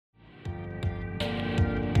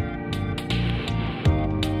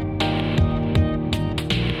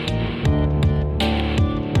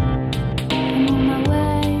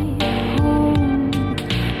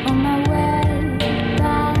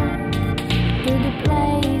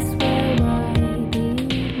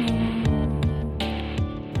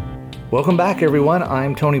Welcome back, everyone.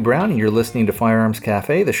 I'm Tony Brown, and you're listening to Firearms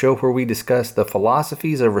Cafe, the show where we discuss the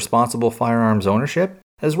philosophies of responsible firearms ownership,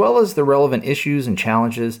 as well as the relevant issues and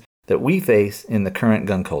challenges that we face in the current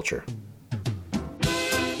gun culture.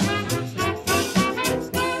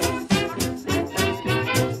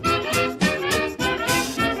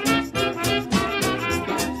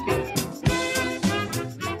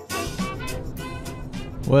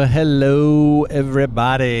 Well, hello,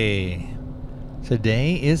 everybody.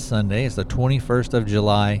 Today is Sunday. It's the 21st of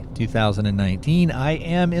July, 2019. I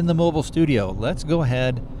am in the mobile studio. Let's go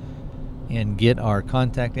ahead and get our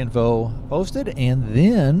contact info posted, and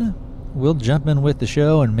then we'll jump in with the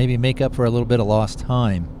show and maybe make up for a little bit of lost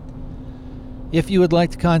time. If you would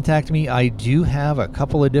like to contact me, I do have a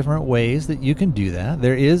couple of different ways that you can do that.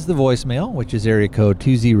 There is the voicemail, which is area code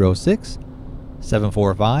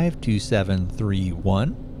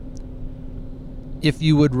 206-745-2731. If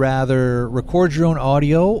you would rather record your own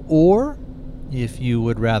audio, or if you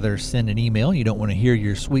would rather send an email, you don't want to hear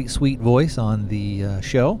your sweet, sweet voice on the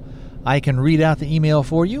show, I can read out the email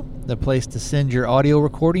for you. The place to send your audio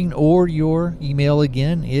recording or your email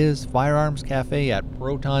again is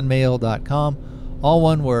firearmscafe@protonmail.com. All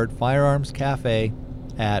one word,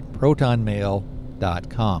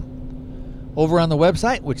 firearmscafe@protonmail.com. Over on the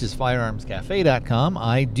website, which is firearmscafe.com,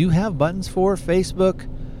 I do have buttons for Facebook,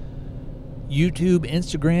 YouTube,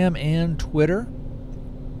 Instagram, and Twitter.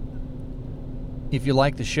 If you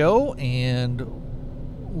like the show and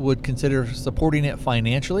would consider supporting it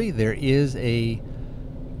financially, there is a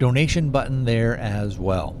donation button there as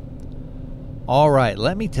well. All right,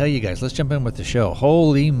 let me tell you guys, let's jump in with the show.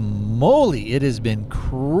 Holy moly, it has been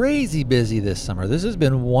crazy busy this summer. This has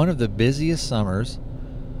been one of the busiest summers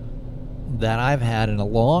that I've had in a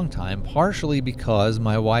long time, partially because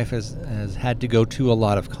my wife has had to go to a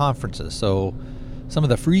lot of conferences. So some of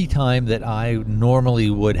the free time that I normally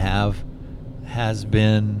would have has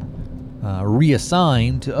been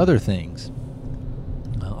reassigned to other things.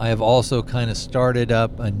 I have also kind of started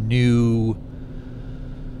up a new,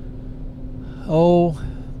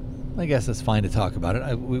 I guess it's fine to talk about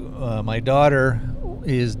it. My daughter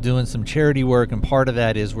is doing some charity work, and part of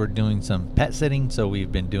that is we're doing some pet sitting, so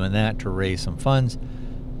we've been doing that to raise some funds.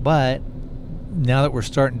 But now that we're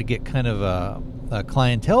starting to get kind of a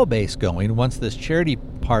clientele base going, once this charity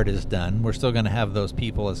part is done, we're still going to have those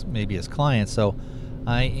people as clients. So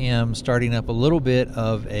I am starting up a little bit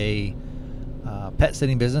of a pet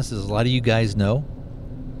sitting business. As a lot of you guys know,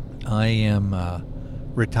 I am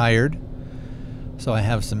retired, so I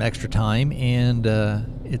have some extra time, and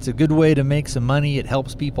it's a good way to make some money. It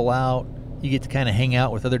helps people out. You get to kind of hang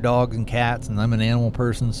out with other dogs and cats, and I'm an animal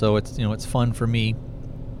person, so it's fun for me.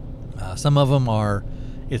 Some of them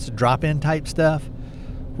it's drop-in type stuff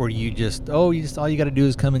where all you got to do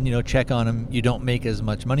is come and check on them. You don't make as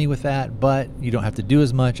much money with that, but you don't have to do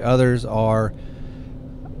as much. Others are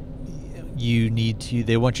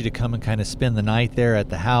they want you to come and kind of spend the night there at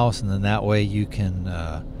the house, and then that way you can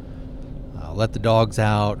let the dogs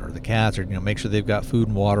out or the cats, or make sure they've got food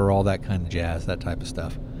and water, all that kind of jazz, that type of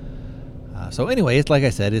stuff. So anyway, it's like I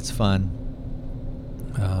said, it's fun.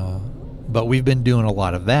 But we've been doing a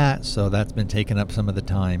lot of that, so that's been taking up some of the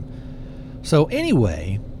time. So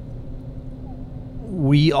anyway,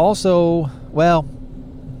 we also,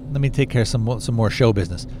 let me take care of some more show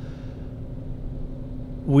business.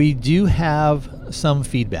 We do have some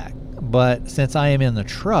feedback, but since I am in the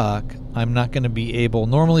truck, I'm not going to be able.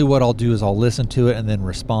 Normally what I'll do is I'll listen to it and then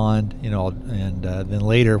respond, and then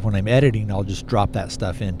later when I'm editing, I'll just drop that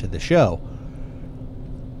stuff into the show.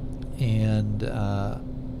 And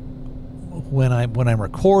when I'm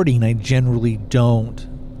recording, I generally don't,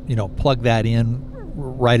 plug that in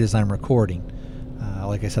right as I'm recording.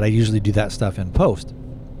 Like I said, I usually do that stuff in post.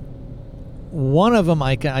 One of them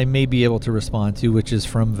I may be able to respond to, which is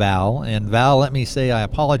from Val. And Val, let me say I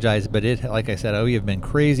apologize, but like I said, we have been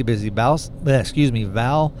crazy busy. Val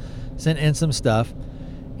sent in some stuff,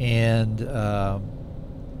 and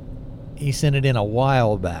he sent it in a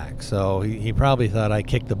while back. So he probably thought I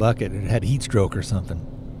kicked the bucket and had heat stroke or something.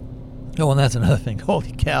 Oh, and that's another thing.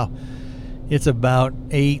 Holy cow. It's about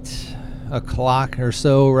 8 o'clock or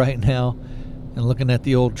so right now. And looking at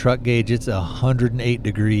the old truck gauge, it's 108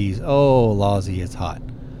 degrees. Oh, lousy, it's hot.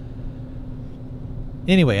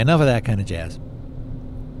 Anyway, enough of that kind of jazz.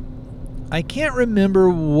 I can't remember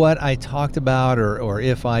what I talked about or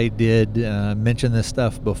if I did mention this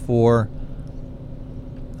stuff before,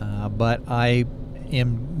 but I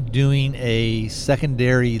am doing a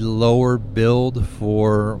secondary lower build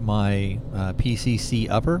for my PCC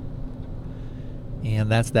upper. And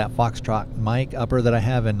that's that Foxtrot mic upper that I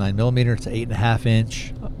have in 9mm. It's an 8.5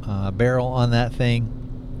 inch barrel on that thing.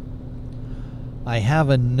 I have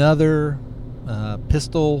another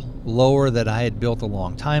pistol lower that I had built a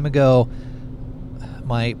long time ago.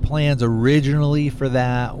 My plans originally for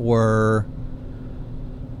that were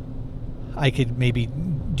I could maybe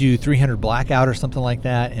do 300 blackout or something like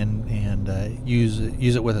that and use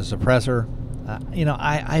it with a suppressor.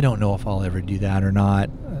 I don't know if I'll ever do that or not.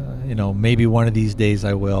 Maybe one of these days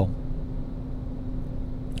I will.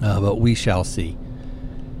 But we shall see.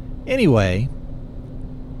 Anyway,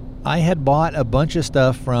 I had bought a bunch of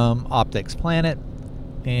stuff from Optics Planet,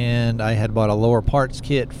 and I had bought a lower parts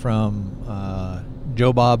kit from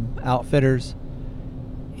Joe Bob Outfitters,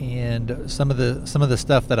 and some of the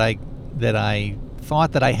stuff that I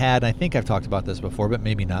thought that I had. I think I've talked about this before, but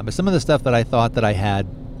maybe not. But some of the stuff that I thought that I had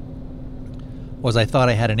was I thought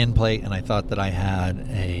I had an end plate, and I thought that I had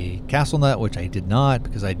a castle nut, which I did not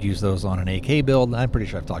because I'd used those on an AK build. I'm pretty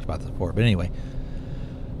sure I've talked about this before, but anyway.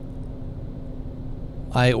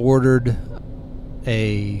 I ordered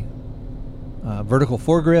a vertical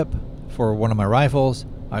foregrip for one of my rifles.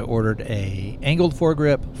 I ordered a angled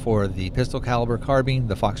foregrip for the pistol caliber carbine,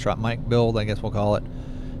 the Foxtrot Mike build, I guess we'll call it.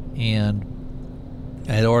 And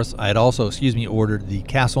I had also ordered the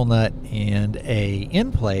castle nut and a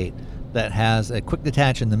end plate that has a quick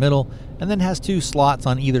detach in the middle and then has 2 slots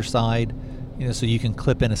on either side, so you can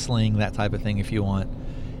clip in a sling, that type of thing if you want.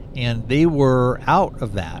 And they were out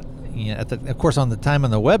of that. Of course, on the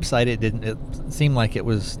website, it seemed like it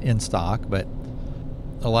was in stock, but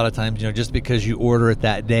a lot of times, just because you order it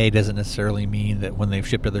that day doesn't necessarily mean that when they've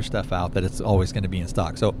shipped other stuff out that it's always going to be in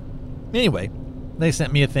stock. So anyway, they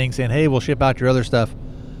sent me a thing saying, hey, we'll ship out your other stuff,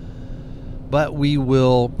 but we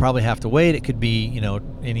will probably have to wait. It could be,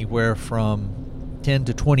 anywhere from 10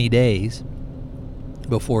 to 20 days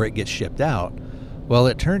before it gets shipped out. Well,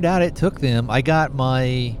 it turned out it took them. I got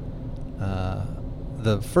my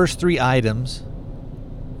the first 3 items,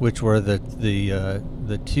 which were the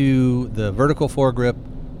vertical foregrip,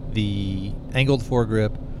 the angled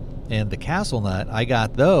foregrip, and the castle nut. I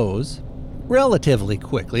got those relatively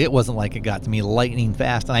quickly. It wasn't like it got to me lightning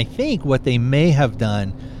fast. And I think what they may have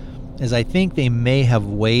done is they may have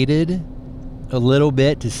waited a little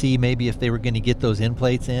bit to see maybe if they were going to get those end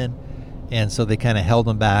plates in. And so they kind of held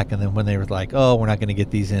them back. And then when they were like, oh, we're not going to get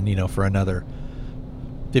these in, for another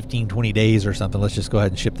 15, 20 days or something, let's just go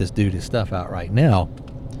ahead and ship this dude his stuff out right now.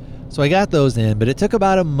 So I got those in, but it took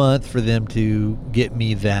about a month for them to get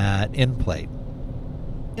me that end plate.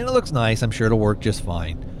 And it looks nice. I'm sure it'll work just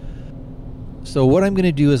fine. So what I'm going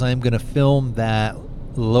to do is I'm going to film that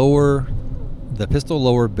the pistol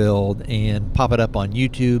lower build and pop it up on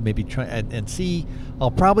YouTube, maybe try and see. I'll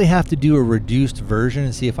probably have to do a reduced version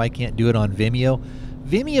and see if I can't do it on Vimeo.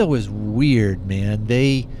 Vimeo is weird, man.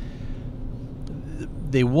 They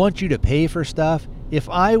want you to pay for stuff. If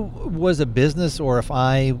I was a business, or if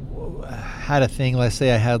I had a thing, let's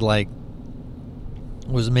say I had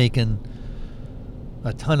was making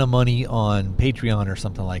a ton of money on Patreon or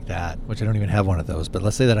something like that, which I don't even have one of those, but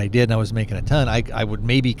let's say that I did and I was making a ton, I would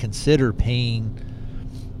maybe consider paying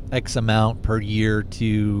X amount per year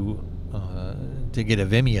to get a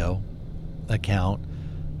Vimeo account.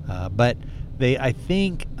 But I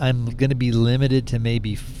think I'm going to be limited to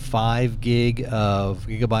maybe 5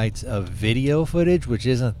 gigabytes of video footage, which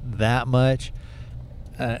isn't that much.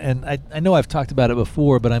 And I know I've talked about it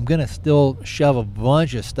before, but I'm going to still shove a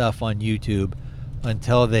bunch of stuff on YouTube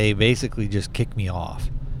until they basically just kick me off.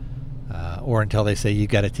 Or until they say, you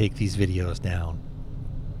got to take these videos down.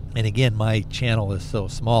 And again, my channel is so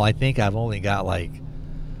small. I think I've only got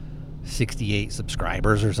 68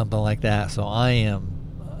 subscribers or something like that. So I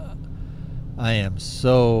am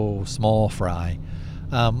so small fry.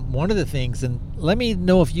 One of the things, and let me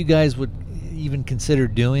know if you guys would even consider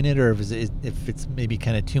doing it, or if it's maybe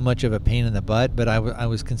kind of too much of a pain in the butt, but I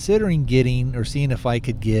was considering getting or seeing if I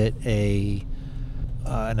could get an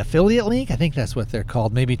affiliate link. I think that's what they're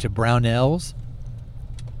called, maybe to Brownells,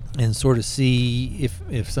 and sort of see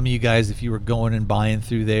if some of you guys, if you were going and buying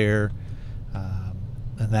through there,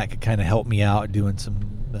 and that could kind of help me out doing some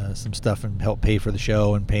stuff and help pay for the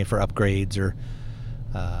show and pay for upgrades, or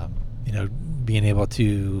being able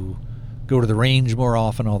to go to the range more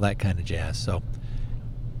often, all that kind of jazz. So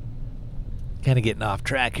kind of getting off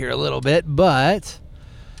track here a little bit, but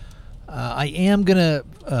I am gonna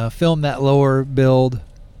film that lower build.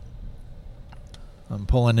 I'm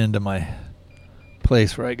pulling into my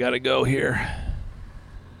place where I gotta go here.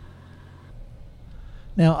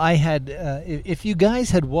 Now, I had, if you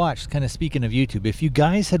guys had watched, kind of speaking of YouTube, if you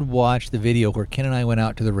guys had watched the video where Ken and I went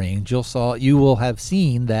out to the range, you will have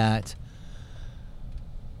seen that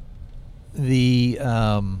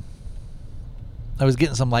I was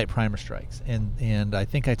getting some light primer strikes, and I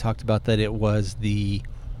think I talked about that. It was the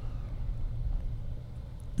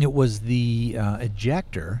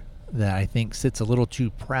ejector that I think sits a little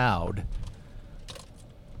too proud.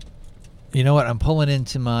 You know what? I'm pulling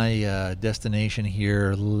into my destination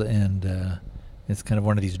here, and it's kind of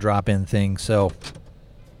one of these drop-in things. So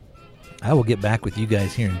I will get back with you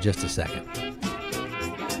guys here in just a second.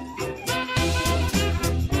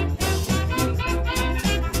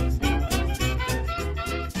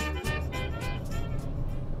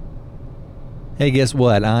 Hey, guess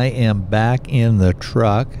what? I am back in the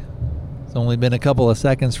truck. It's only been a couple of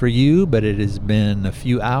seconds for you, but it has been a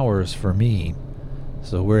few hours for me.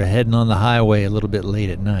 So we're heading on the highway a little bit late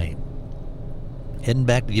at night. Heading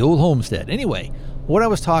back to the old homestead. Anyway, what I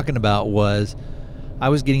was talking about was I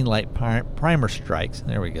was getting light primer strikes.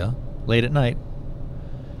 There we go. Late at night.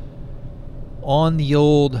 On the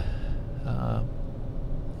old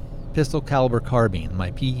pistol caliber carbine, my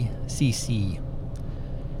PCC.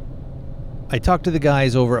 I talked to the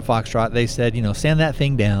guys over at Foxtrot. They said, sand that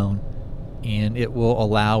thing down and it will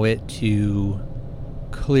allow it to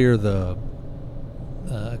clear the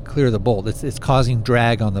bolt. It's causing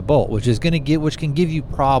drag on the bolt, which can give you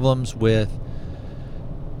problems with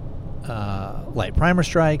light primer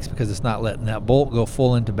strikes because it's not letting that bolt go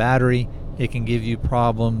full into battery. It can give you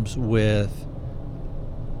problems with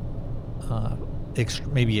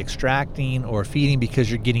maybe extracting or feeding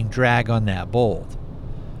because you're getting drag on that bolt.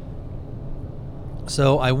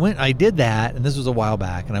 So I did that, and this was a while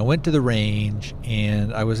back, and I went to the range,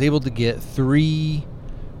 and I was able to get 3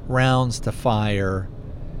 rounds to fire,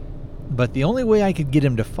 but the only way I could get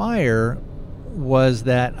him to fire was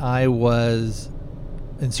that I was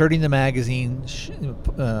inserting the magazine,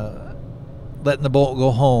 letting the bolt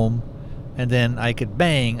go home, and then I could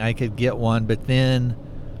get one, but then,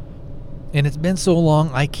 and it's been so long,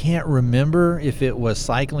 I can't remember if it was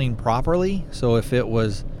cycling properly, so if it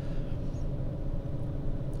was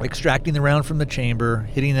extracting the round from the chamber,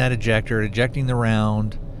 hitting that ejector, ejecting the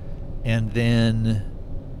round, and then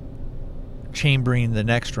chambering the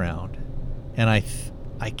next round. And I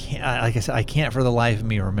can't, like I said, I can't for the life of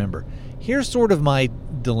me remember. Here's sort of my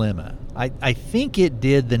dilemma. I think it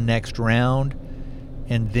did the next round,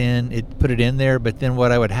 and then it put it in there, but then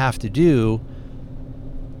what I would have to do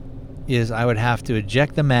is I would have to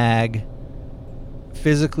eject the mag,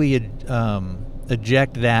 physically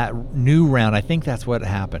eject that new round. I think that's what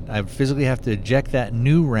happened. I physically have to eject that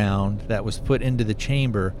new round that was put into the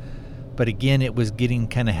chamber, but again, it was getting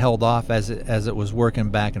kind of held off as it was working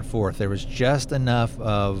back and forth. There was just enough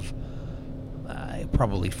of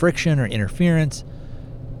probably friction or interference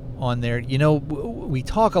on there. We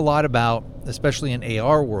talk a lot about, especially in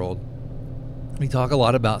AR world, we talk a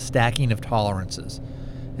lot about stacking of tolerances.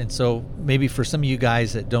 And so maybe for some of you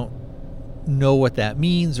guys that don't know what that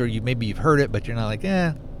means, or maybe you've heard it but you're not like,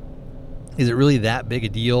 is it really that big a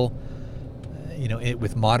deal,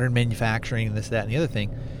 with modern manufacturing and this, that, and the other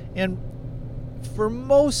thing. And for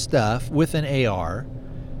most stuff with an AR,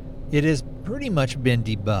 it has pretty much been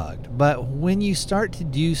debugged. But when you start to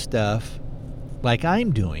do stuff like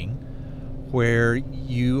I'm doing, where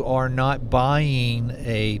you are not buying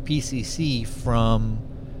a PCC from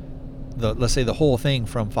let's say the whole thing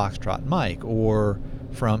from Foxtrot Mike, or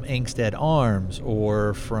from Angstead Arms,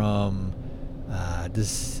 or from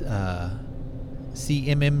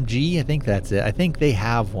CMMG, I think that's it. I think they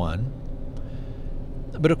have one.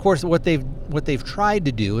 But of course, what they've tried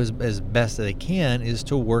to do as best they can is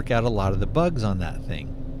to work out a lot of the bugs on that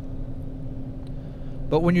thing.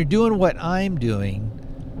 But when you're doing what I'm doing,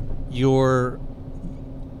 you're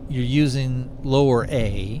using lower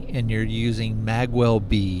A, and you're using Magwell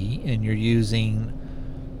B, and you're using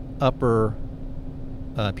upper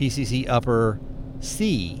PCC upper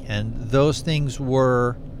C, and those things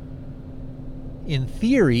were, in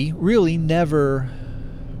theory, really never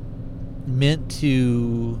meant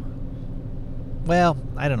to. Well,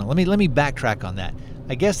 I don't know. Let me backtrack on that.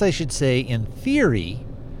 I guess I should say, in theory,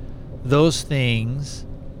 those things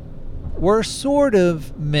were sort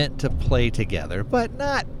of meant to play together, but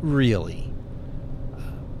not really.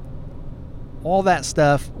 All that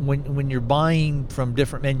stuff, when you're buying from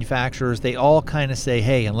different manufacturers, they all kind of say,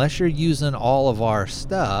 hey, unless you're using all of our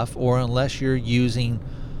stuff, or unless you're using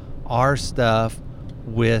our stuff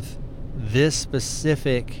with this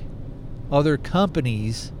specific other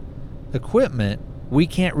company's equipment, we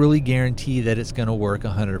can't really guarantee that it's going to work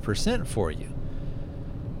 100% for you.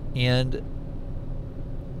 And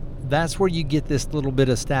that's where you get this little bit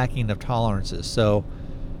of stacking of tolerances. So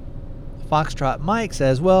Foxtrot Mike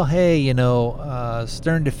says, well, hey,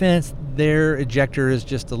 Stern Defense, their ejector is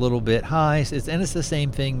just a little bit high. And it's the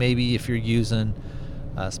same thing maybe if you're using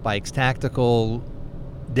Spike's Tactical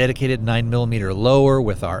dedicated 9mm lower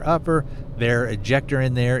with our upper. Their ejector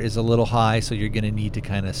in there is a little high, so you're going to need to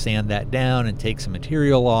kind of sand that down and take some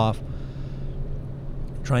material off.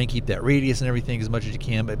 Try and keep that radius and everything as much as you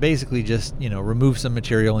can, but basically just, remove some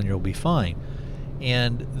material and you'll be fine.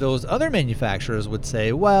 And those other manufacturers would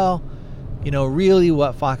say, well, really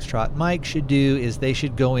what Foxtrot Mike should do is they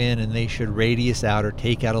should go in and they should radius out or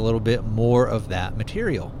take out a little bit more of that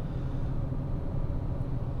material.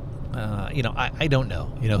 I don't know.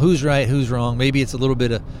 Who's right, who's wrong. Maybe it's a little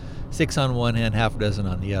bit of 6 on one hand, half a dozen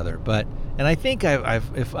on the other. And I think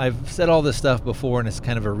if I've said all this stuff before and it's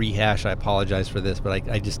kind of a rehash, I apologize for this, but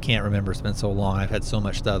I just can't remember. It's been so long. I've had so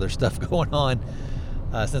much other stuff going on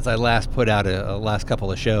since I last put out a last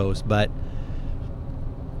couple of shows. But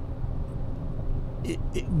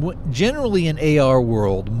generally in AR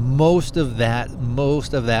world, most of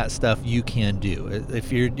that stuff you can do.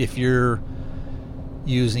 If you're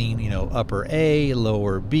using upper A,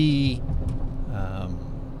 lower B,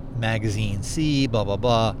 magazine C, blah blah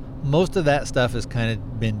blah, most of that stuff has kind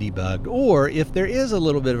of been debugged. Or if there is a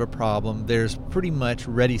little bit of a problem, there's pretty much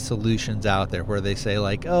ready solutions out there where they say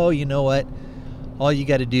like, oh, you know what, all you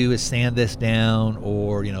got to do is sand this down,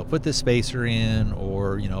 or put this spacer in,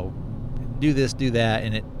 or do this, do that,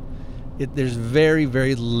 and there's very,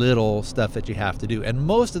 very little stuff that you have to do. And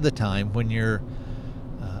most of the time when you're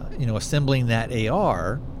assembling that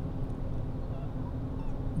AR,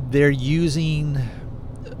 they're using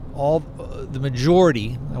the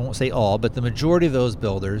majority, I won't say all, but the majority of those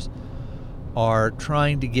builders are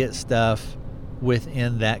trying to get stuff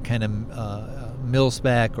within that kind of mil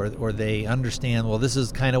spec, or they understand, well, this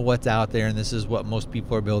is kind of what's out there and this is what most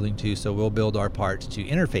people are building to, so we'll build our parts to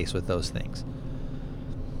interface with those things.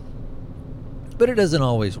 But it doesn't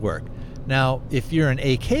always work. Now, if you're an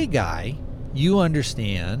AK guy, you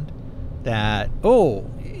understand that, oh,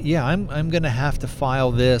 yeah, I'm going to have to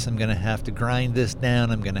file this, I'm going to have to grind this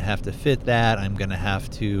down, I'm going to have to fit that, I'm going to have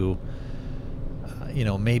to,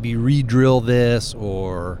 maybe re-drill this,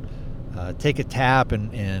 or take a tap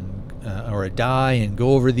or a die and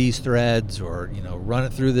go over these threads, or,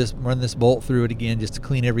 run this bolt through it again just to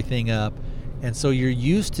clean everything up. And so you're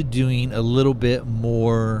used to doing a little bit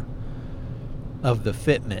more of the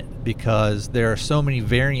fitment, because there are so many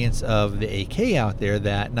variants of the AK out there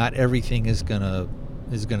that not everything is gonna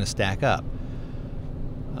stack up.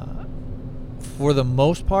 For the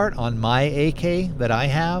most part, on my AK that I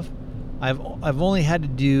have, I've only had to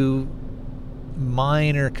do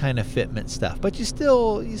minor kind of fitment stuff, but you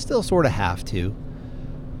still sort of have to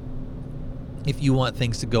if you want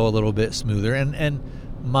things to go a little bit smoother. And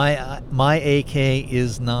my AK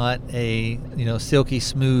is not a silky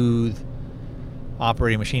smooth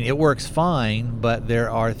operating machine. It works fine, but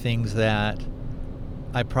there are things that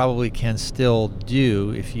I probably can still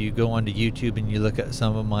do. If you go onto YouTube and you look at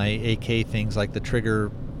some of my AK things, like the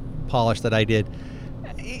trigger polish that I did,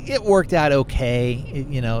 it worked out okay.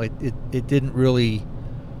 It didn't really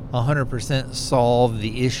 100% solve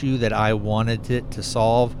the issue that I wanted it to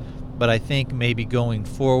solve, but I think maybe going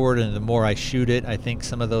forward, and the more I shoot it, I think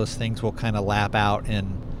some of those things will kind of lap out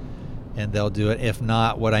and they'll do it. If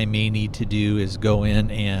not, what I may need to do is go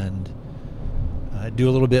in and do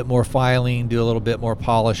a little bit more filing, do a little bit more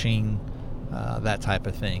polishing, that type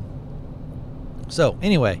of thing. So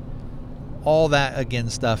anyway, all that again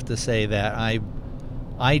stuff to say that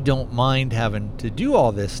I don't mind having to do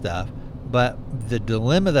all this stuff, but the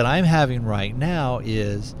dilemma that I'm having right now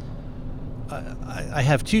is I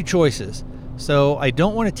have two choices. So I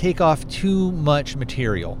don't want to take off too much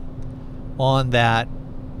material on that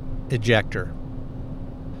ejector,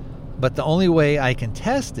 but the only way I can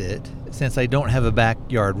test it, since I don't have a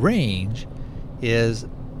backyard range, is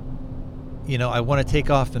I want to take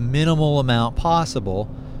off the minimal amount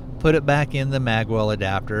possible, put it back in the magwell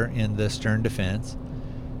adapter in the stern defense,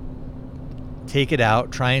 take it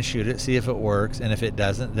out, try and shoot it, see if it works, and if it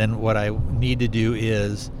doesn't, then what I need to do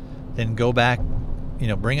is then go back,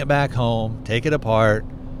 bring it back home, take it apart,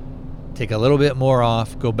 take a little bit more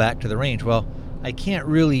off, go back to the range. Well, I can't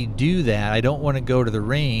really do that. I don't want to go to the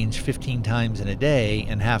range 15 times in a day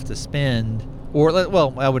and have to spend,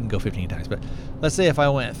 well, I wouldn't go 15 times, but let's say if I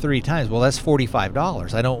went 3 times, well, that's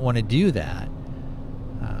 $45. I don't want to do that.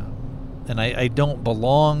 And I don't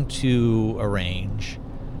belong to a range.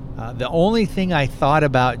 The only thing I thought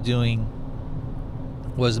about doing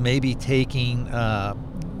was maybe getting a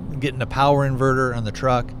power inverter on the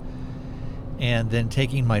truck and then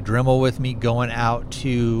taking my Dremel with me, going out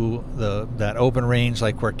to that open range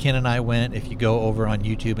like where Ken and I went. If you go over on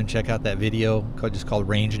YouTube and check out that video just called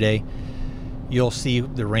Range Day, you'll see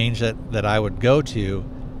the range that I would go to,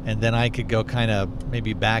 and then I could go kind of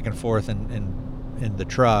maybe back and forth in the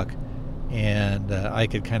truck, and I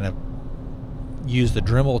could kind of use the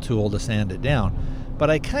Dremel tool to sand it down.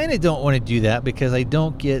 But I kind of don't want to do that because I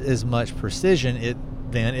don't get as much precision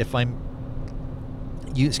than if I'm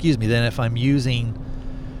using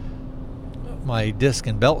my disc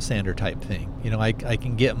and belt sander type thing. I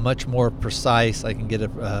can get much more precise. I can get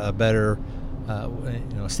a better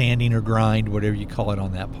sanding or grind, whatever you call it,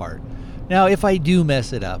 on that part. Now, if I do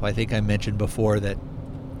mess it up, I think I mentioned before that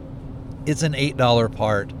it's an $8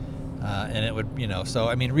 part, and it would, so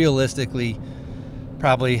I mean, realistically,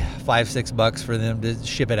 probably $5-6 for them to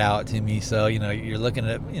ship it out to me. So, you're looking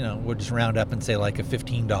at, we'll just round up and say like a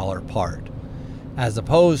 $15 part, as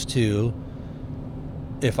opposed to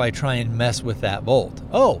if I try and mess with that bolt.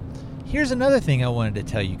 Oh, here's another thing I wanted to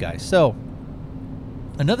tell you guys. So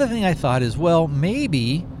another thing I thought is, well,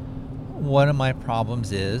 maybe one of my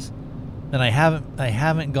problems is, and I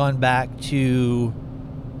haven't gone back to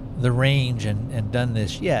the range and done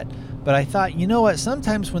this yet, but I thought, you know what,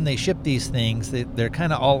 sometimes when they ship these things, they're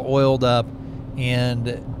kind of all oiled up, and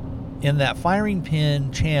in that firing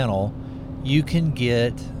pin channel, you can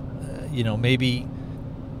get, maybe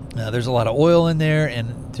there's a lot of oil in there,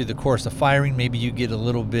 and through the course of firing, maybe you get a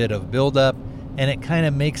little bit of buildup, and it kind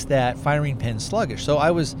of makes that firing pin sluggish. So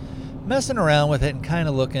I was messing around with it and kind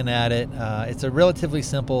of looking at it. It's a relatively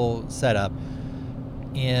simple setup,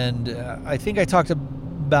 and I think I talked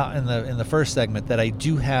about in the first segment that I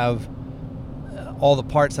do have all the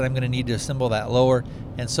parts that I'm going to need to assemble that lower.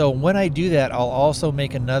 And so when I do that, I'll also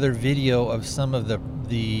make another video of some of the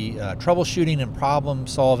troubleshooting and problem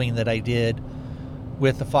solving that I did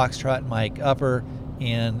with the Foxtrot mic upper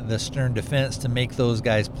and the Stern Defense to make those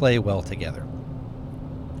guys play well together.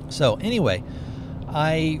 So anyway,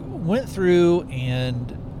 I went through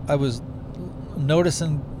and I was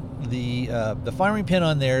noticing the firing pin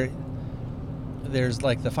on there. There's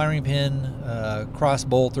like the firing pin cross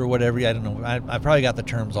bolt or whatever. I don't know. I probably got the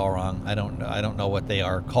terms all wrong. I don't know what they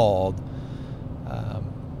are called.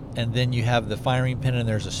 And then you have the firing pin, and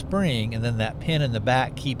there's a spring, and then that pin in the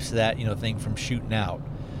back keeps that thing from shooting out.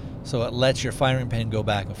 So it lets your firing pin go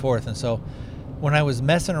back and forth. And so when I was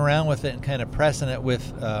messing around with it and kind of pressing it with,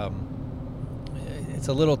 it's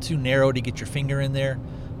a little too narrow to get your finger in there.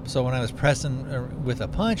 So when I was pressing with a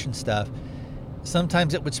punch and stuff,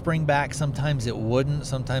 sometimes it would spring back, sometimes it wouldn't,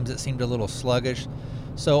 sometimes it seemed a little sluggish.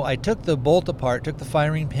 So I took the bolt apart, took the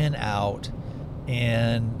firing pin out,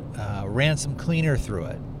 and ran some cleaner through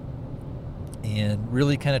it, and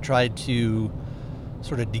really kind of tried to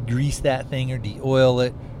sort of degrease that thing or de-oil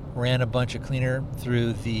it. Ran a bunch of cleaner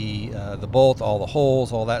through the bolt, all the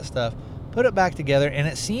holes, all that stuff, put it back together, and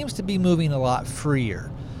it seems to be moving a lot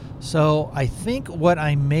freer. So I think what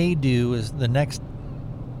I may do is the next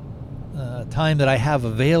time that I have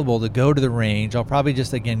available to go to the range, I'll probably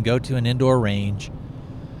just again go to an indoor range.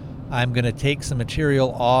 I'm going to take some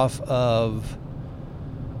material off of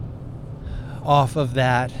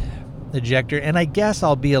that ejector, and I guess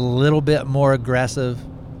I'll be a little bit more aggressive.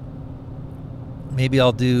 Maybe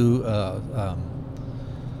I'll do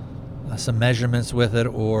some measurements with it,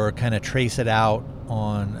 or kind of trace it out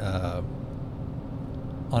on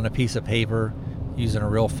a piece of paper using a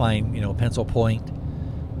real fine, pencil point,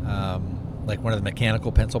 like one of the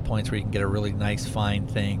mechanical pencil points where you can get a really nice fine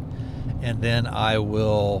thing. And then I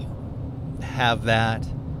will have that,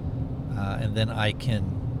 and then I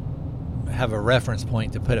can have a reference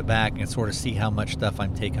point to put it back and sort of see how much stuff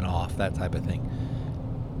I'm taking off, that type of thing.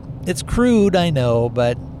 It's crude, I know,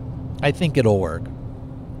 but I think it'll work.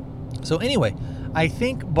 So anyway, I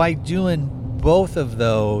think by doing both of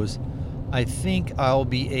those, I think I'll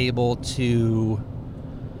be able to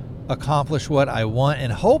accomplish what I want,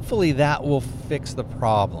 and hopefully that will fix the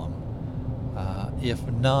problem. If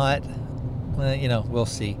not, we'll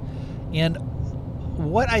see. And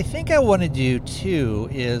what I think I want to do too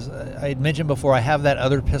is, I had mentioned before, I have that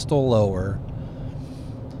other pistol lower,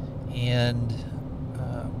 and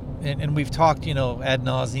we've talked, ad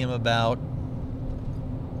nauseum about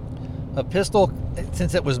a pistol.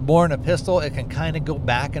 Since it was born a pistol, it can kind of go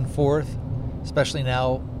back and forth, especially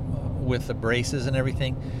now with the braces and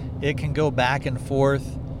everything. It can go back and forth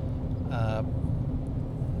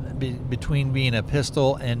between being a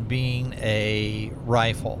pistol and being a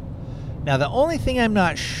rifle. Now, the only thing I'm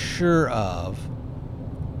not sure of,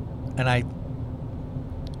 and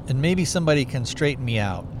maybe somebody can straighten me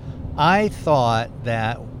out, I thought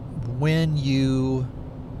that when you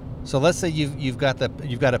So let's say you've got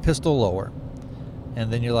a pistol lower,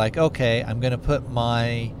 and then you're like, okay, I'm going to put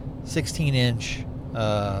my 16-inch,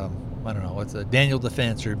 I don't know, what's a Daniel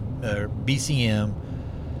Defense or BCM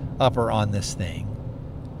upper on this thing.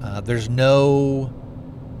 There's no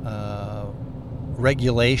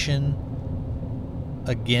regulation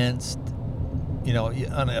against,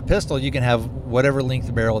 on a pistol you can have whatever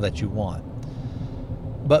length barrel that you want.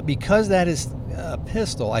 But because that is a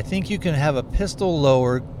pistol, I think you can have a pistol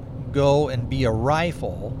lower go and be a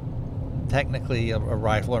rifle, technically a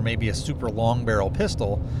rifle, or maybe a super long barrel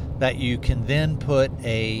pistol that you can then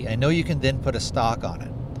I know you can then put a stock on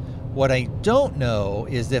it. What I don't know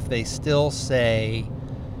is if they still say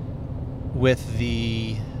with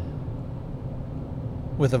a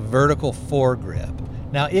vertical foregrip.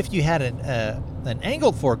 Now, if you had an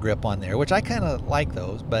angled foregrip on there, which I kind of like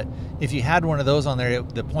those, but if you had one of those on there,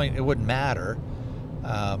 it wouldn't matter.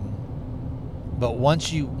 But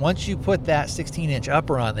once you put that 16-inch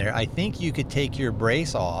upper on there, I think you could take your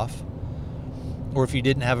brace off, or if you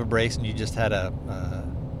didn't have a brace and you just had a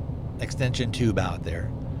extension tube out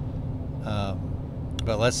there.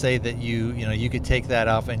 But let's say that you could take that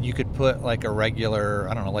off and you could put like a regular,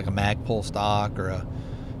 I don't know, like a Magpul stock or a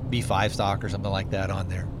B5 stock or something like that on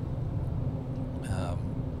there.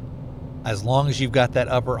 As long as you've got that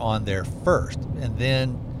upper on there first, and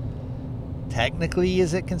then technically,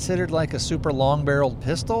 is it considered like a super long barreled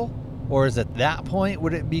pistol, or is at that point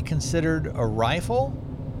would it be considered a rifle?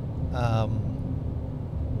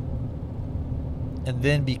 And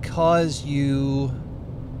then because your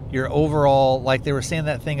overall, like they were saying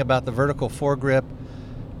that thing about the vertical foregrip,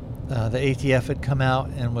 the ATF had come out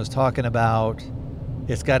and was talking about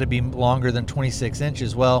it's got to be longer than 26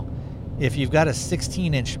 inches. Well, if you've got a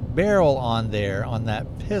 16-inch barrel on there on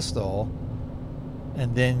that pistol,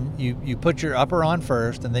 and then you put your upper on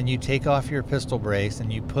first, and then you take off your pistol brace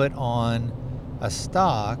and you put on a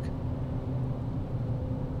stock,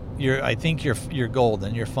 I think you're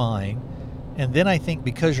golden, you're fine. And then I think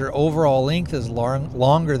because your overall length is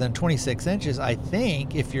longer than 26 inches, I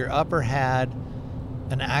think if your upper had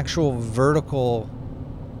an actual vertical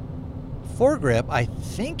foregrip, I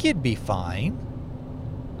think you'd be fine.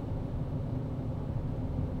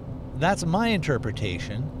 That's my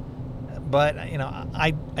interpretation. But,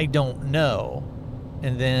 I don't know.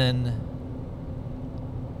 And then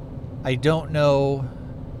I don't know.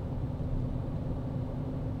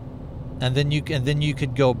 And then you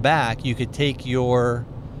could go back. You could take your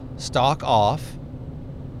stock off,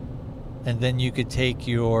 and then you could take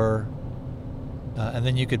and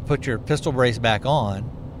then you could put your pistol brace back on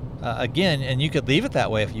again, and you could leave it that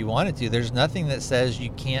way if you wanted to. There's nothing that says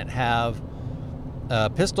you can't have a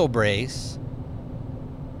pistol brace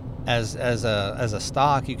as a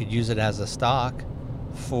stock. You could use it as a stock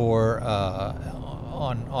for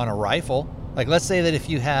on a rifle. Like, let's say that if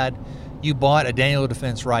you bought a Daniel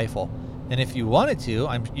Defense rifle, and if you wanted to,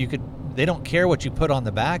 they don't care what you put on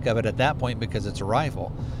the back of it at that point because it's a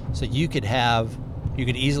rifle. So you could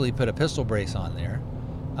easily put a pistol brace on there.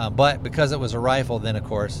 But because it was a rifle, then of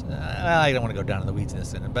course, I don't want to go down in the weeds in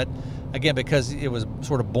this minute, but again, because it was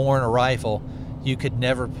sort of born a rifle, you could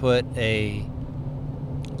never put a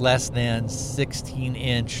less than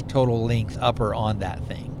 16-inch total length upper on that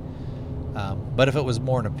thing. But if it was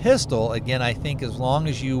born a pistol, again, I think as long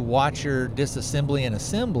as you watch your disassembly and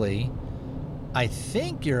assembly, I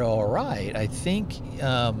think you're all right. I think,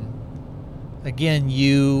 again,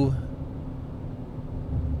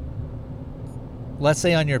 let's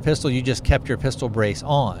say on your pistol you just kept your pistol brace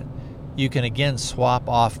on. You can again swap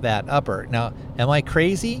off that upper. Now, am I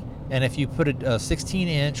crazy? And if you put a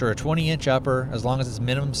 16-inch or a 20-inch upper, as long as it's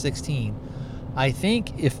minimum 16, I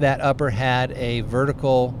think if that upper had a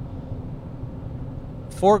vertical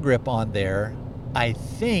foregrip on there, I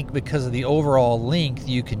think because of the overall length,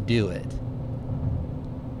 you can do it.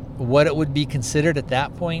 What it would be considered at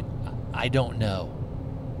that point, I don't know.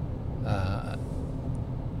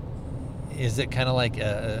 Is it kind of like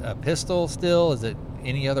a pistol still? Is it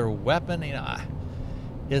any other weapon?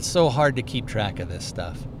 It's so hard to keep track of this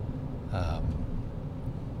stuff.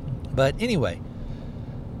 But anyway,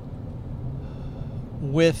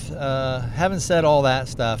 with having said all that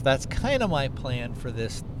stuff, that's kind of my plan for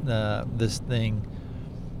this thing,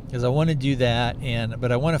 is I want to do that,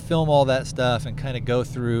 but I want to film all that stuff and kind of go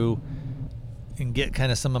through and get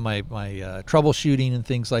kind of some of my troubleshooting and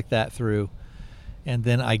things like that through. And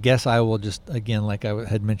then I guess I will just, again, like I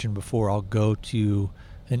had mentioned before, I'll go to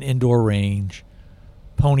an indoor range,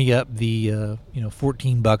 pony up the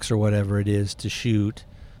 $14 or whatever it is to shoot.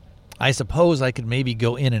 I suppose I could maybe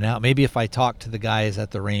go in and out. Maybe if I talked to the guys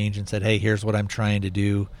at the range and said, hey, here's what I'm trying to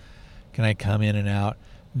do, can I come in and out?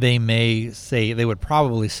 they would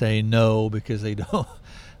probably say no, because they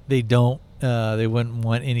wouldn't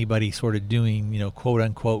want anybody sort of doing, quote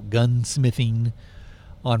unquote gunsmithing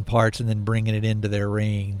on parts and then bringing it into their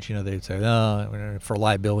range. They'd say, oh, for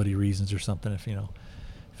liability reasons or something, if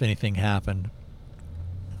anything happened.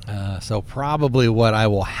 So probably what I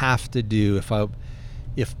will have to do, if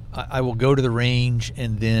I will go to the range,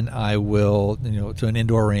 and then I will, to an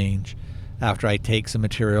indoor range, after I take some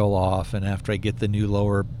material off and after I get the new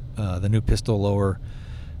lower, the new pistol lower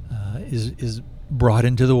is brought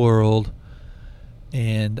into the world,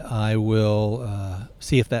 and I will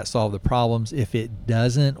see if that solved the problems. If it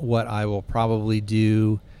doesn't, what I will probably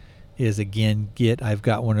do is, again, I've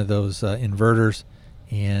got one of those inverters,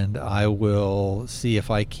 and I will see if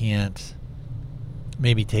I can't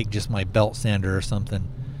maybe take just my belt sander or something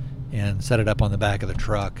and set it up on the back of the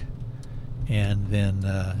truck, and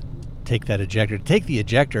then take that ejector. Take the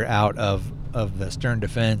ejector out of the stern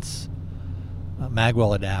defense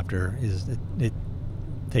magwell adapter it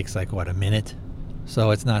takes like a minute,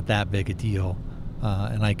 so it's not that big a deal,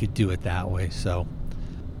 and I could do it that way. So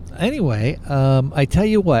anyway, I tell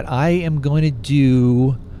you what, I am going to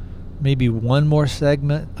do maybe one more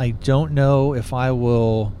segment. I don't know if I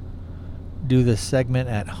will do this segment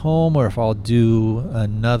at home or if I'll do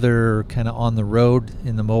another kind of on the road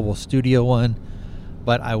in the mobile studio one,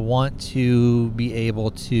 but I want to be able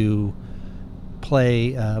to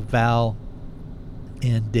play Val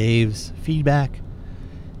and Dave's feedback,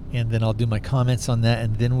 and then I'll do my comments on that,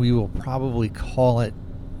 and then we will probably call it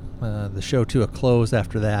the show to a close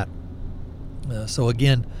after that. So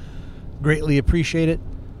again, greatly appreciate it.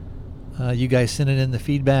 You guys sending in the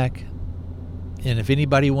feedback. And if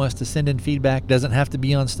anybody wants to send in feedback, doesn't have to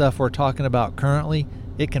be on stuff we're talking about currently.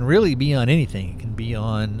 It can really be on anything. It can be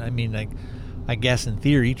on, I guess in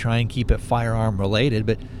theory, try and keep it firearm related.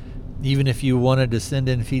 But even if you wanted to send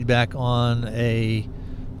in feedback on a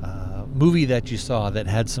movie that you saw that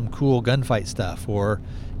had some cool gunfight stuff, or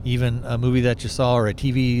even a movie that you saw, or a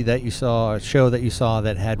TV that you saw, a show that you saw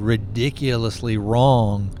that had ridiculously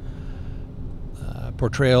wrong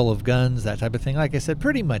portrayal of guns, that type of thing. Like I said,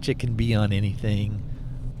 pretty much it can be on anything,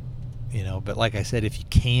 but like I said, if you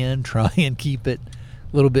can, try and keep it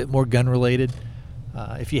a little bit more gun related.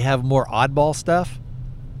 If you have more oddball stuff,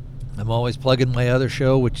 I'm always plugging my other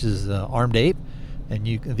show, which is Armed Ape, and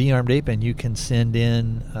The Armed Ape, and you can send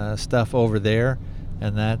in stuff over there,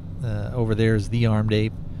 and that over there is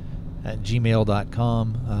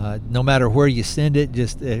thearmedape@gmail.com. No matter where you send it,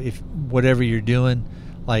 just if whatever you're doing,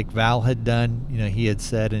 like Val had done, he had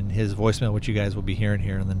said in his voicemail, which you guys will be hearing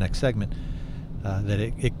here in the next segment,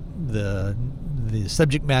 that the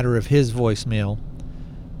subject matter of his voicemail,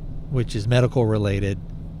 which is medical related,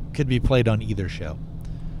 could be played on either show.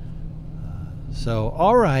 So,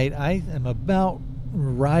 all right, I am about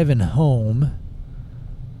arriving home,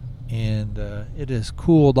 and it has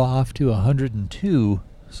cooled off to 102.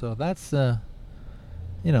 So that's, that's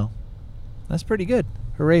pretty good.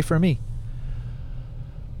 Hooray for me.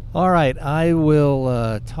 All right, I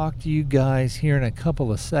will talk to you guys here in a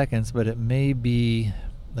couple of seconds, but it may be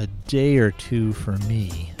a day or two for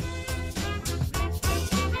me.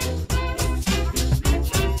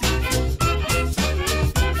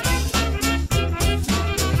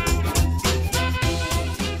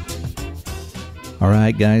 All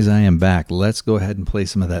right, guys, I am back. Let's go ahead and play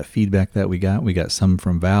some of that feedback that we got. We got some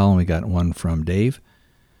from Val, and we got one from Dave.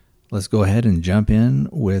 Let's go ahead and jump in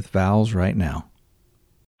with Val's right now.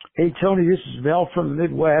 Hey, Tony, this is Val from the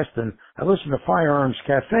Midwest, and I listen to Firearms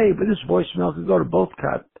Cafe, but this voicemail could go to both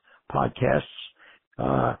podcasts.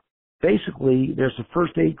 Basically, there's a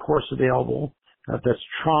first aid course available that's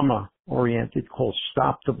trauma-oriented called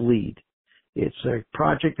Stop the Bleed. It's a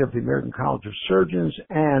project of the American College of Surgeons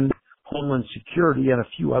and Homeland Security and a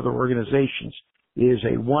few other organizations. It is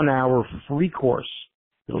a 1-hour free course.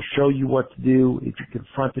 It'll show you what to do if you're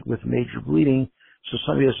confronted with major bleeding, so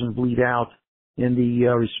somebody doesn't bleed out in the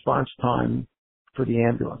response time for the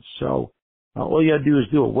ambulance. So all you got to do is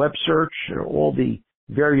do a web search. All the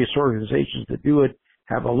various organizations that do it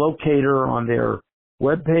have a locator on their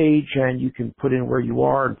web page, and you can put in where you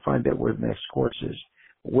are and find out where the next course is.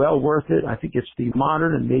 Well worth it. I think it's the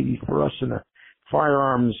modern, and maybe for us in the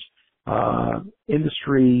firearms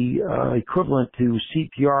industry equivalent to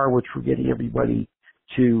CPR, which we're getting everybody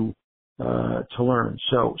to learn.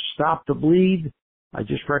 So Stop the Bleed. I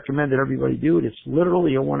just recommend that everybody do it. It's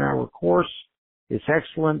literally a 1-hour course. It's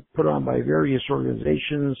excellent, put on by various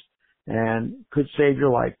organizations, and could save your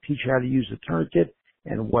life. Teach you how to use the tourniquet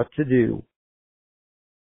and what to do.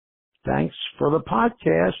 Thanks for the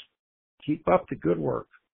podcast. Keep up the good work.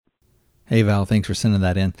 Hey, Val, thanks for sending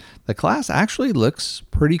that in. The class actually looks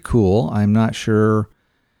pretty cool. I'm not sure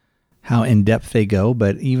how in-depth they go,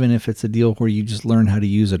 but even if it's a deal where you just learn how to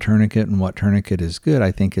use a tourniquet and what tourniquet is good,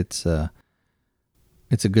 I think it's a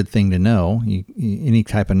good thing to know. Any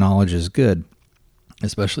type of knowledge is good,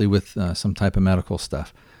 especially with some type of medical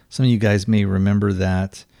stuff. Some of you guys may remember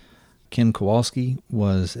that Ken Kowalski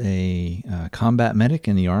was a combat medic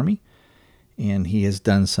in the Army, and he has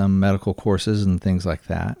done some medical courses and things like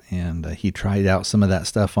that, and he tried out some of that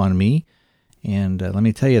stuff on me. And let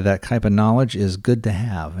me tell you, that type of knowledge is good to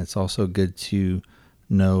have. It's also good to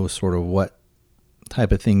know sort of what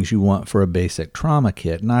type of things you want for a basic trauma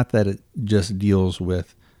kit. Not that it just deals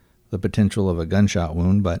with the potential of a gunshot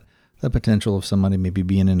wound, but the potential of somebody maybe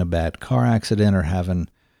being in a bad car accident or having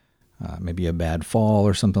maybe a bad fall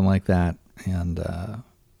or something like that, and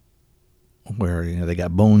where they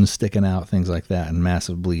got bones sticking out, things like that, and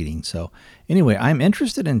massive bleeding. So anyway, I'm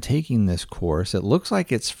interested in taking this course. It looks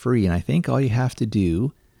like it's free, and I think all you have to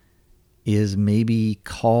do is maybe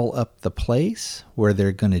call up the place where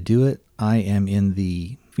they're going to do it. I am in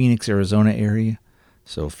the Phoenix, Arizona area.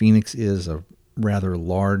 So Phoenix is a rather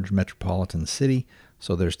large metropolitan city,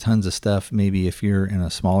 so there's tons of stuff. Maybe if you're in a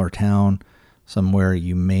smaller town somewhere,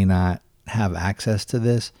 you may not have access to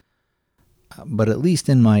this, but at least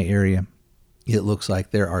in my area, it looks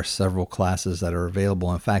like there are several classes that are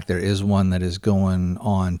available. In fact, there is one that is going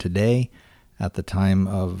on today at the time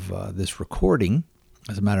of this recording.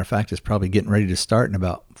 As a matter of fact, it's probably getting ready to start in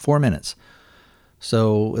about 4 minutes.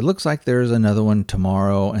 So it looks like there's another one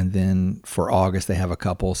tomorrow, and then for August they have a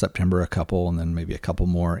couple, September a couple, and then maybe a couple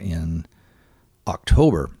more in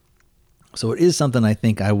October. So it is something I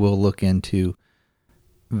think I will look into.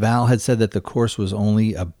 Val had said that the course was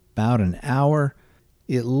only about an hour.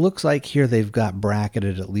 It looks like here they've got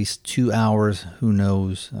bracketed at least 2 hours. Who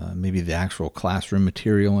knows? Maybe the actual classroom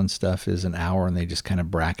material and stuff is an hour, and they just kind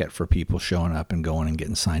of bracket for people showing up and going and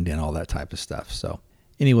getting signed in, all that type of stuff. So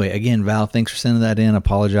anyway, again, Val, thanks for sending that in.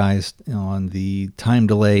 Apologize on the time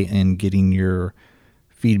delay in getting your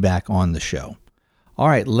feedback on the show. All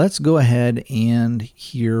right, let's go ahead and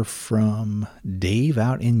hear from Dave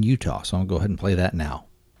out in Utah. So I'll go ahead and play that now.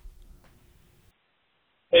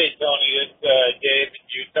 Hey, Tony, it's Dave in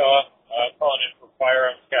Utah, calling in for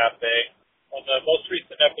Firearms Cafe. On the most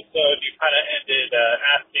recent episode, you kind of ended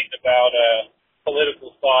asking about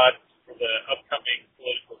political thoughts for the upcoming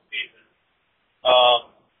political season.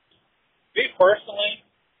 Me personally,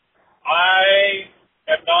 I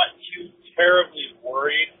am not too terribly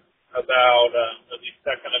worried about at least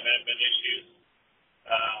Second Amendment issues.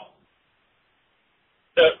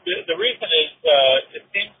 The reason is it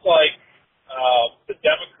seems like the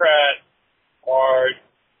Democrats are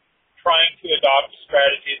trying to adopt a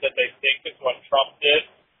strategy that they think is what Trump did,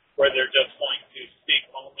 where they're just going to speak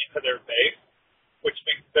only to their base, which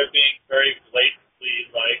means they're being very blatantly,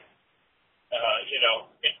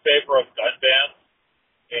 in favor of gun bans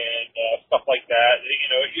and stuff like that.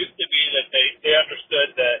 It used to be that they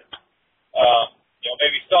understood that,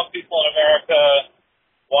 maybe some people in America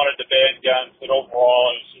wanted to ban guns, but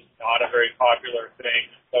overall it was just not a very popular thing.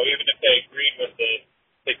 So even if they agreed with it,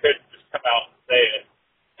 they couldn't just come out and say it.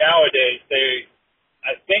 Nowadays,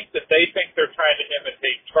 I think that they think they're trying to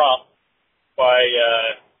imitate Trump by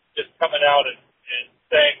just coming out and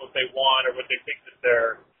saying what they want or what they think that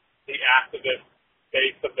the activist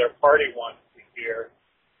base of their party wants to hear.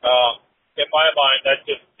 In my mind,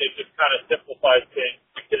 it just kind of simplifies things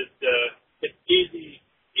because it's easy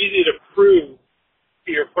to prove to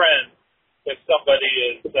your friends if somebody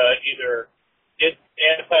is either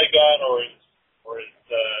anti-gun or is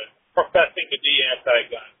professing to be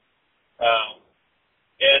anti-gun.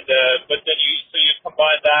 But then you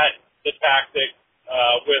combine the tactic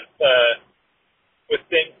with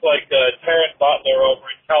things like Taryn Butler over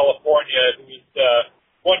in California, who's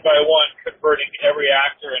one by one converting every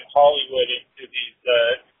actor in Hollywood into these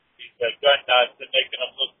gun nuts and making them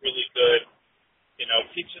look really good.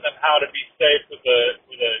 Teaching them how to be safe with the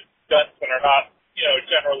guns that are not,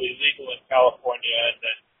 generally legal in California,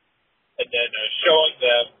 and then showing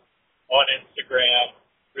them on Instagram,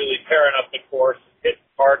 really tearing up the course and hitting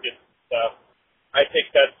targets and stuff. I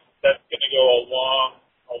think that's going to go a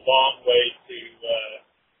long way to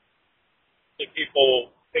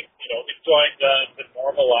people enjoying guns and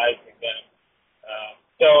normalizing them.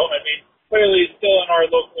 Clearly, still in our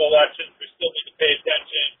local elections, we still need to pay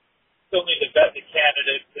attention. Still need to vet the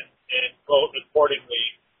candidates and vote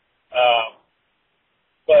accordingly.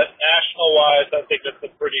 But national-wise, I think it's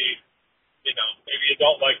a pretty, maybe you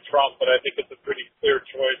don't like Trump, but I think it's a pretty clear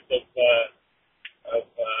choice of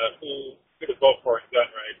who to vote for in gun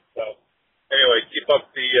rights. So Anyway, keep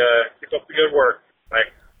up the good work. Thanks.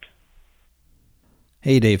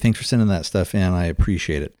 Hey, Dave, thanks for sending that stuff in. I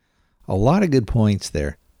appreciate it. A lot of good points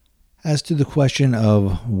there. As to the question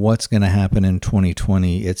of what's going to happen in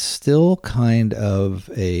 2020, it's still kind of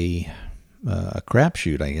a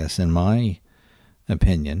crapshoot, I guess, in my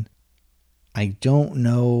opinion. I don't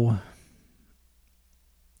know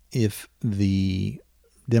if the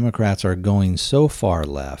Democrats are going so far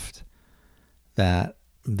left that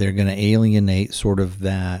they're going to alienate sort of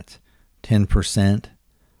that 10%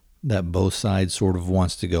 that both sides sort of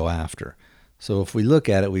wants to go after. So if we look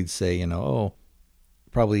at it, we'd say,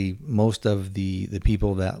 probably most of the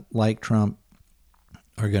people that like Trump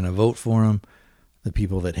are going to vote for him. The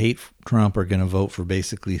people that hate Trump are going to vote for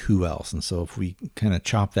basically who else. And so if we kind of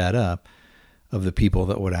chop that up of the people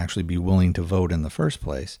that would actually be willing to vote in the first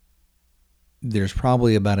place, there's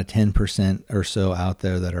probably about a 10% or so out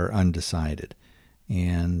there that are undecided.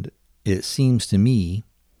 And it seems to me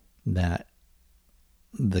that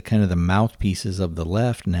the kind of the mouthpieces of the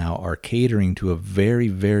left now are catering to a very,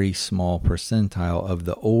 very small percentile of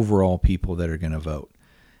the overall people that are going to vote.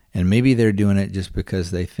 And maybe they're doing it just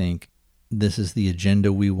because they think this is the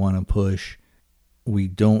agenda we want to push. We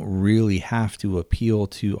don't really have to appeal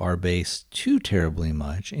to our base too terribly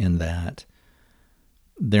much in that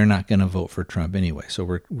they're not going to vote for Trump anyway.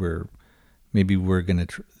 So maybe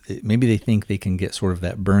they think they can get sort of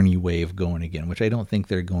that Bernie wave going again, which I don't think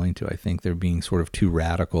they're going to. I think they're being sort of too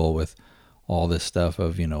radical with all this stuff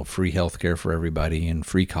of, free healthcare for everybody and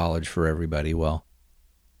free college for everybody. Well,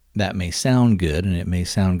 that may sound good, and it may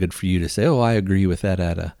sound good for you to say, "Oh, I agree with that"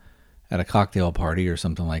 at a cocktail party or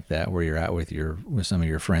something like that, where you're out with some of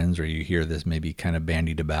your friends, or you hear this maybe kind of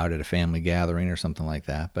bandied about at a family gathering or something like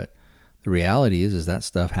that. But the reality is that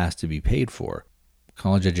stuff has to be paid for.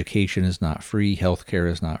 College education is not free. Healthcare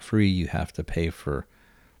is not free. You have to pay for,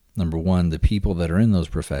 number one, the people that are in those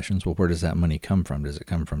professions. Well, where does that money come from? Does it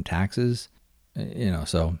come from taxes?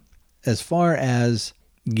 So as far as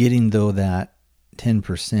getting, though, that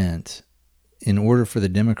 10%, in order for the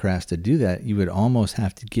Democrats to do that, you would almost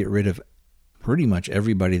have to get rid of pretty much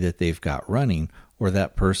everybody that they've got running, or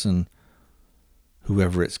that person,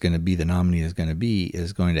 whoever it's going to be, the nominee is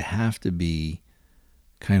going to have to be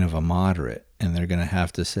kind of a moderate. And they're going to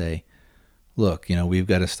have to say, look, we've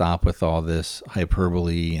got to stop with all this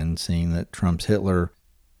hyperbole and saying that Trump's Hitler.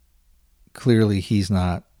 Clearly, he's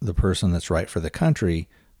not the person that's right for the country,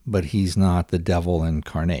 but he's not the devil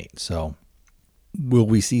incarnate. So will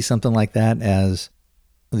we see something like that as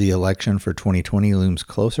the election for 2020 looms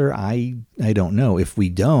closer? I don't know. If we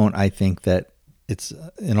don't, I think that it's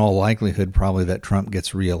in all likelihood probably that Trump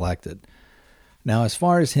gets reelected. Now, as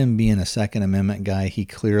far as him being a Second Amendment guy, he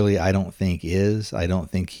clearly, I don't think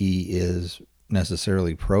he is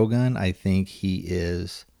necessarily pro-gun. I think he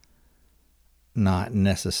is not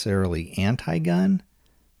necessarily anti-gun,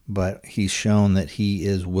 but he's shown that he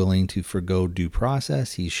is willing to forgo due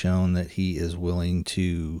process. He's shown that he is willing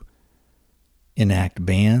to enact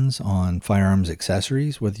bans on firearms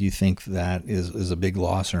accessories. Whether you think that is a big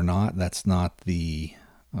loss or not, that's not the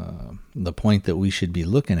point that we should be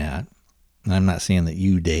looking at. And I'm not saying that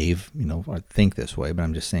you, Dave, think this way, but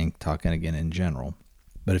I'm just saying, talking again in general.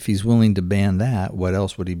 But if he's willing to ban that, what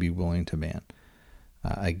else would he be willing to ban?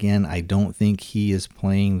 Again, I don't think he is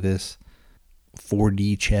playing this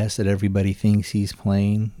 4D chess that everybody thinks he's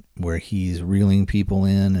playing, where he's reeling people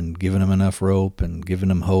in and giving them enough rope and giving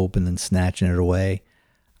them hope and then snatching it away.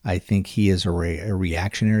 I think he is a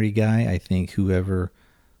reactionary guy. I think whoever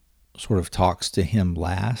sort of talks to him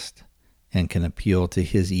last and can appeal to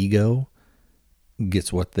his ego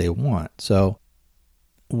gets what they want. So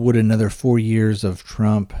would another 4 years of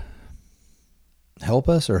Trump help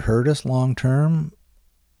us or hurt us long term?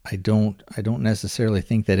 I don't necessarily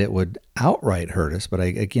think that it would outright hurt us, but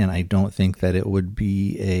I don't think that it would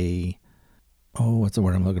be what's the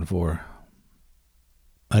word I'm looking for?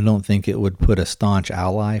 I don't think it would put a staunch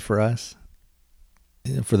ally for us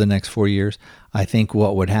for the next 4 years. I think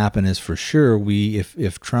what would happen is, for sure,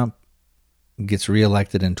 if Trump gets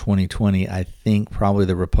reelected in 2020, I think probably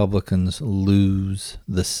the Republicans lose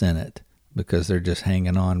the Senate because they're just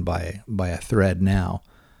hanging on by a thread now.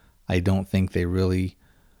 I don't think they really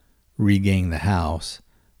regain the House.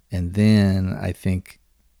 And then I think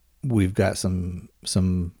we've got some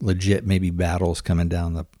legit maybe battles coming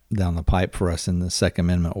down the pipe for us in the Second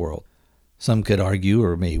Amendment world. Some could argue,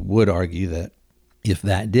 or maybe would argue, that if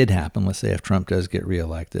that did happen, let's say if Trump does get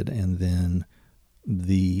reelected and then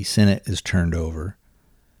the Senate is turned over,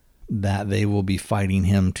 that they will be fighting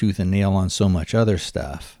him tooth and nail on so much other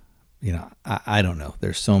stuff. I don't know.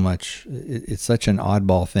 There's so much. It's such an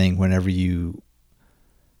oddball thing whenever you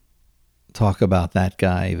talk about that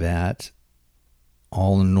guy that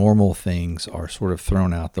all the normal things are sort of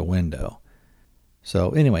thrown out the window.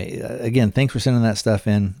 So anyway, again, thanks for sending that stuff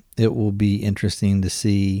in. It will be interesting to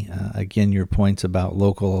see, again, your points about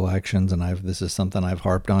local elections. And this is something I've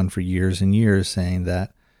harped on for years and years, saying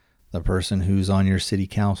that the person who's on your city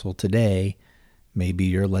council today may be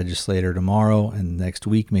your legislator tomorrow, and next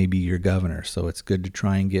week may be your governor. So it's good to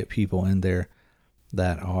try and get people in there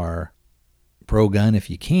that are pro-gun if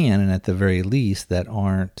you can, and at the very least that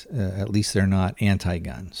aren't, at least they're not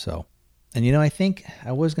anti-gun. So, and I think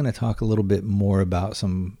I was going to talk a little bit more about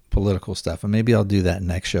some political stuff, and maybe I'll do that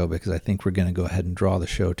next show, because I think we're going to go ahead and draw the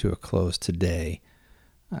show to a close today,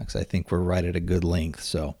 because I think we're right at a good length.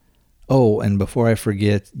 So, and before I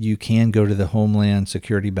forget, you can go to the Homeland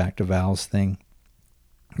Security Back to Val's thing,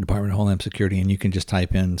 Department of Homeland Security, and you can just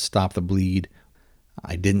type in Stop the Bleed.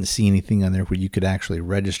 I didn't see anything on there where you could actually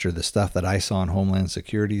register. The stuff that I saw on Homeland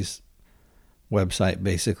Security's website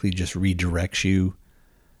basically just redirects you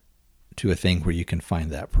to a thing where you can find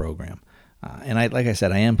that program. And like I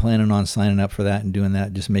said, I am planning on signing up for that and doing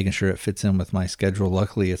that, just making sure it fits in with my schedule.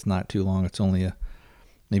 Luckily, it's not too long. It's only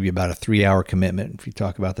maybe about a 3-hour commitment if you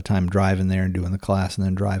talk about the time driving there and doing the class and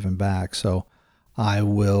then driving back. So I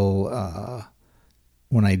will,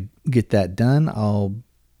 when I get that done,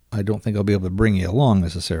 I don't think I'll be able to bring you along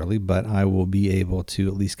necessarily, but I will be able to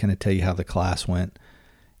at least kind of tell you how the class went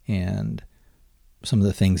and some of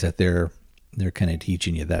the things that they're kind of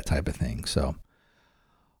teaching you, that type of thing. So,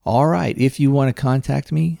 all right. If you want to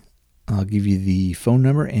contact me, I'll give you the phone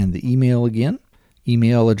number and the email again.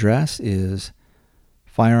 Email address is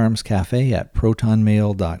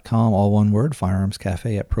firearmscafe@protonmail.com, all one word,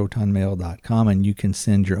 firearmscafe@protonmail.com, and you can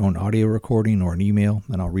send your own audio recording or an email,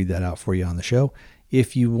 and I'll read that out for you on the show.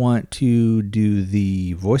 If you want to do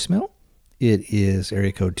the voicemail, it is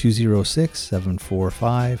area code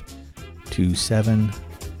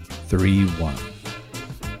 206-745-2731.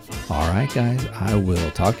 All right, guys, I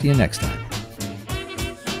will talk to you next time.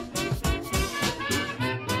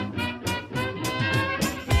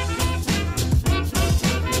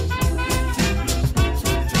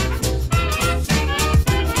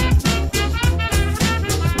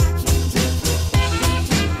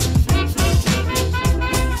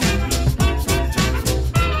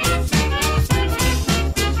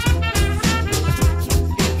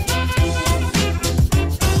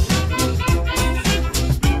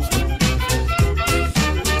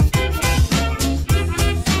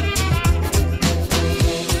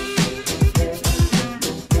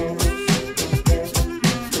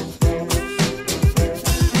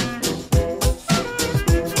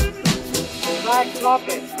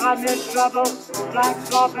 I'm in trouble, black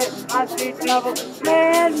coffee, I see trouble.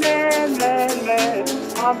 Man,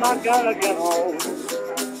 I'm not gonna get home.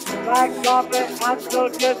 Black coffee, I'm so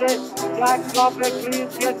dizzy. Black coffee,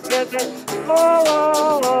 please get busy.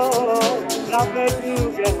 Oh, now make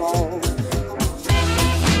you get home.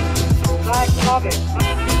 Black coffee,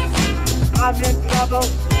 I'm in trouble.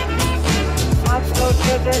 I'm so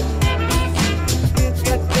dizzy. Please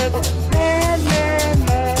get busy. Man,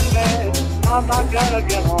 I'm not gonna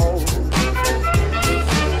get home.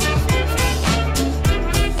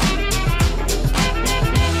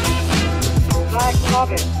 Black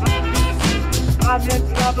coffee, I'm in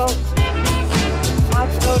trouble. I'm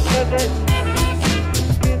so dizzy.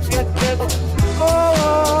 Please get busy.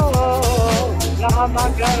 Oh, now I'm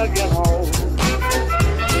not gonna get home.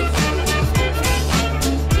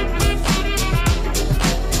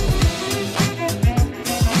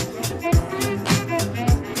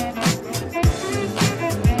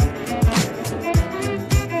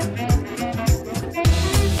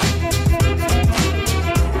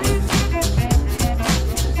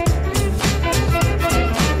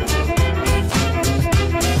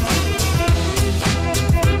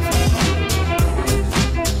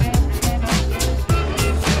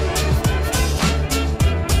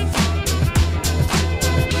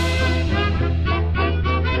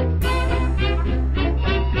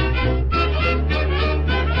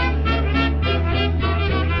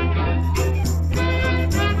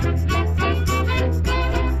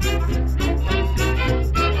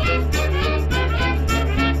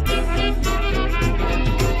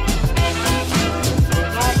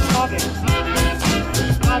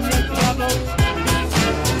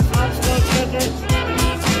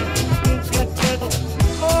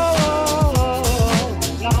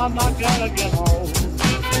 I'm not gonna get